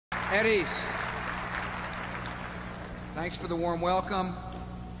At ease. Thanks for the warm welcome.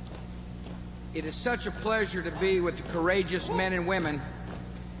 It is such a pleasure to be with the courageous men and women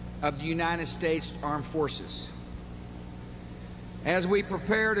of the United States Armed Forces. As we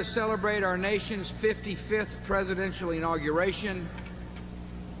prepare to celebrate our nation's 55th presidential inauguration,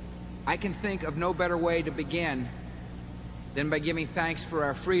 I can think of no better way to begin than by giving thanks for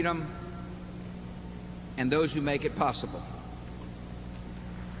our freedom and those who make it possible.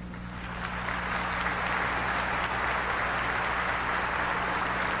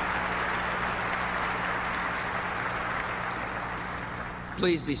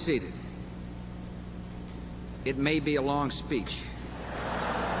 Please be seated. It may be a long speech.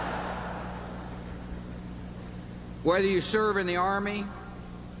 Whether you serve in the Army,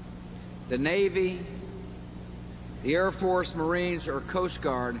 the Navy, the Air Force, Marines, or Coast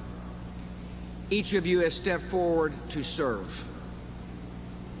Guard, each of you has stepped forward to serve.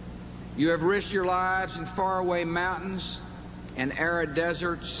 You have risked your lives in faraway mountains and arid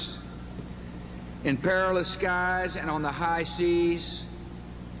deserts, in perilous skies and on the high seas,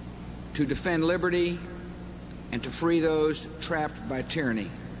 to defend liberty and to free those trapped by tyranny.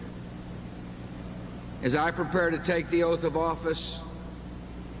 As I prepare to take the oath of office,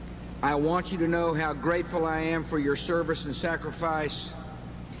 I want you to know how grateful I am for your service and sacrifice,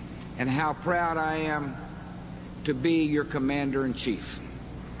 and how proud I am to be your Commander-in-Chief.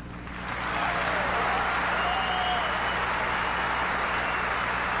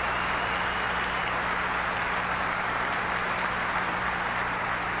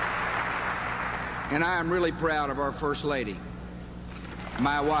 And I am really proud of our First Lady,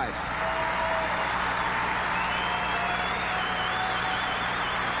 my wife.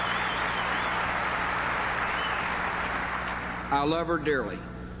 I love her dearly.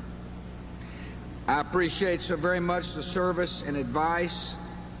 I appreciate so very much the service and advice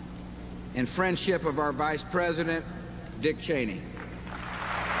and friendship of our Vice President, Dick Cheney.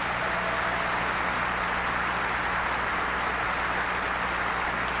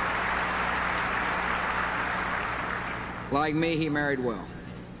 Like me, he married well.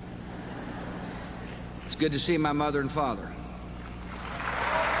 It's good to see my mother and father.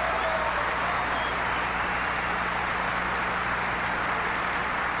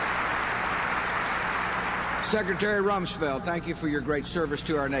 Secretary Rumsfeld, thank you for your great service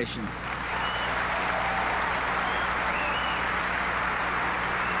to our nation.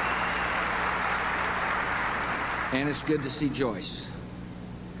 And it's good to see Joyce.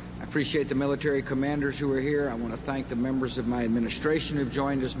 I appreciate the military commanders who are here. I want to thank the members of my administration who've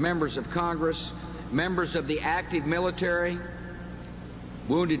joined us, members of Congress, members of the active military,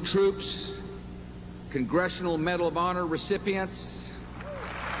 wounded troops, Congressional Medal of Honor recipients,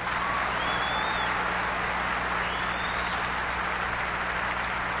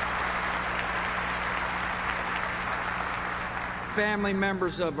 family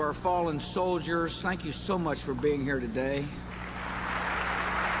members of our fallen soldiers. Thank you so much for being here today.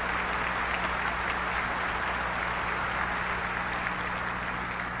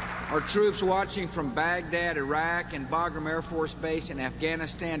 Our troops watching from Baghdad, Iraq, and Bagram Air Force Base in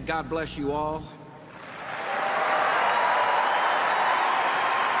Afghanistan, God bless you all.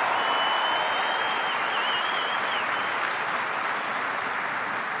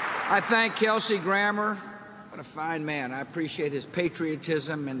 I thank Kelsey Grammer. What a fine man. I appreciate his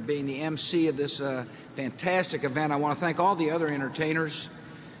patriotism and being the MC of this fantastic event. I want to thank all the other entertainers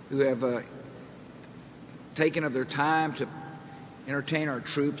who have taken of their time to entertain our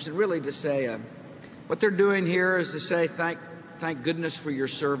troops, and really to say what they're doing here is to say thank goodness for your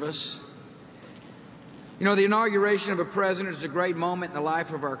service. You know, the inauguration of a president is a great moment in the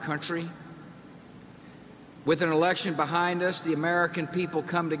life of our country. With an election behind us, the American people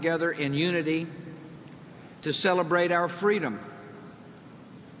come together in unity to celebrate our freedom.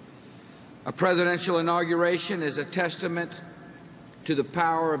 A presidential inauguration is a testament to the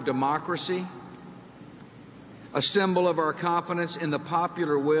power of democracy, a symbol of our confidence in the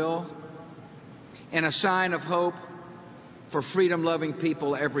popular will, and a sign of hope for freedom-loving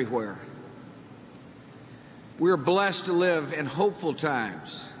people everywhere. We're blessed to live in hopeful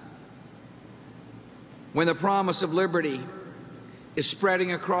times when the promise of liberty is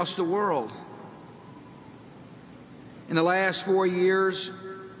spreading across the world. In the last 4 years,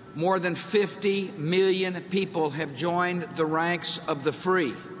 more than 50 million people have joined the ranks of the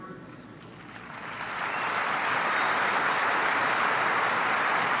free.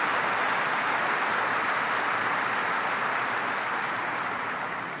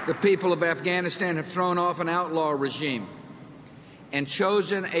 The people of Afghanistan have thrown off an outlaw regime and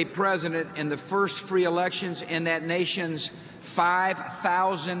chosen a president in the first free elections in that nation's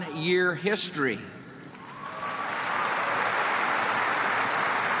 5,000-year history.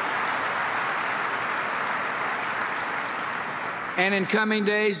 And in coming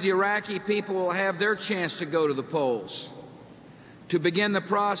days, the Iraqi people will have their chance to go to the polls, to begin the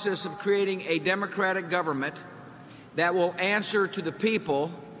process of creating a democratic government that will answer to the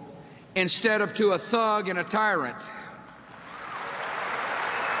people instead of to a thug and a tyrant.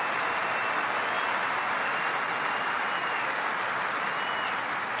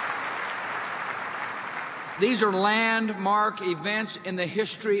 These are landmark events in the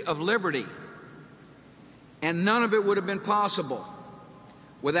history of liberty, and none of it would have been possible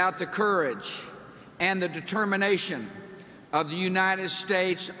without the courage and the determination of the United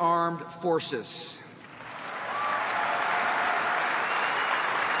States Armed Forces.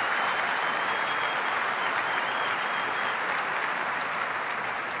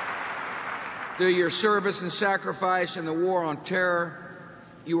 Through your service and sacrifice in the war on terror,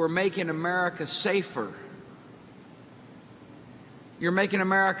 you are making America safer. You're making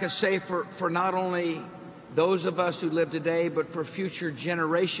America safer for not only those of us who live today, but for future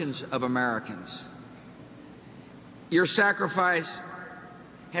generations of Americans. Your sacrifice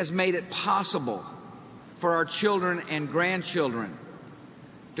has made it possible for our children and grandchildren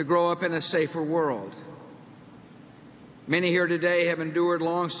to grow up in a safer world. Many here today have endured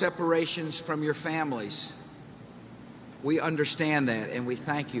long separations from your families. We understand that, and we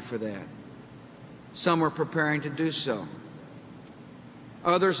thank you for that. Some are preparing to do so.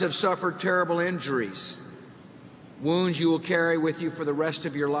 Others have suffered terrible injuries, wounds you will carry with you for the rest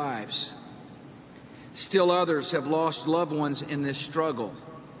of your lives. Still others have lost loved ones in this struggle,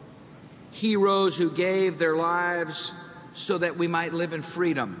 heroes who gave their lives so that we might live in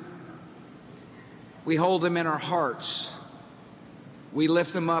freedom. We hold them in our hearts. We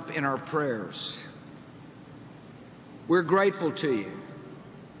lift them up in our prayers. We're grateful to you,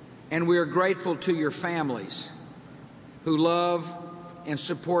 and we are grateful to your families who love and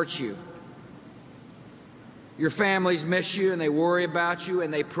support you. Your families miss you, and they worry about you,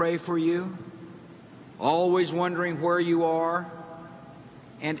 and they pray for you, always wondering where you are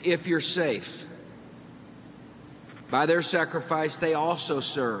and if you're safe. By their sacrifice, they also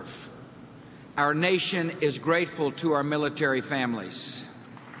serve. Our nation is grateful to our military families.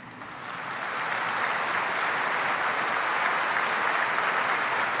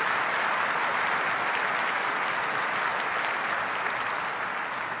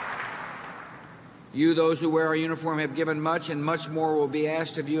 You, those who wear our uniform, have given much, and much more will be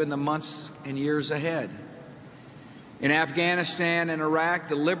asked of you in the months and years ahead. In Afghanistan and Iraq,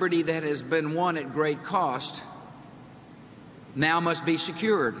 the liberty that has been won at great cost now must be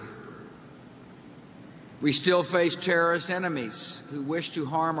secured. We still face terrorist enemies who wish to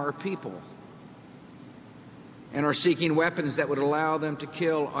harm our people and are seeking weapons that would allow them to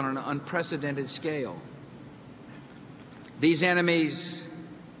kill on an unprecedented scale. These enemies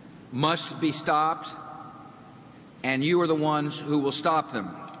must be stopped, and you are the ones who will stop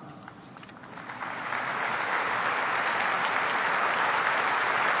them.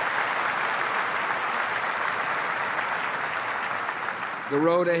 The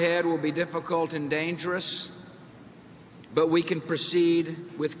road ahead will be difficult and dangerous, but we can proceed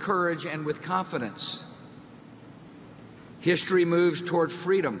with courage and with confidence. History moves toward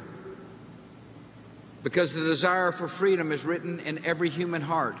freedom because the desire for freedom is written in every human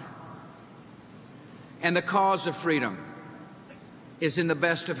heart. And the cause of freedom is in the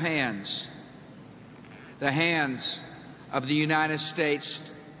best of hands, the hands of the United States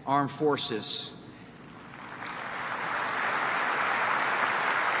Armed Forces.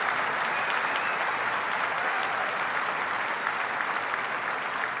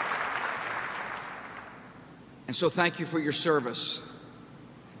 And so thank you for your service.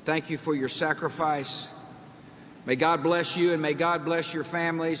 Thank you for your sacrifice. May God bless you, and may God bless your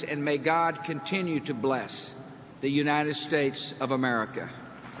families, and may God continue to bless the United States of America.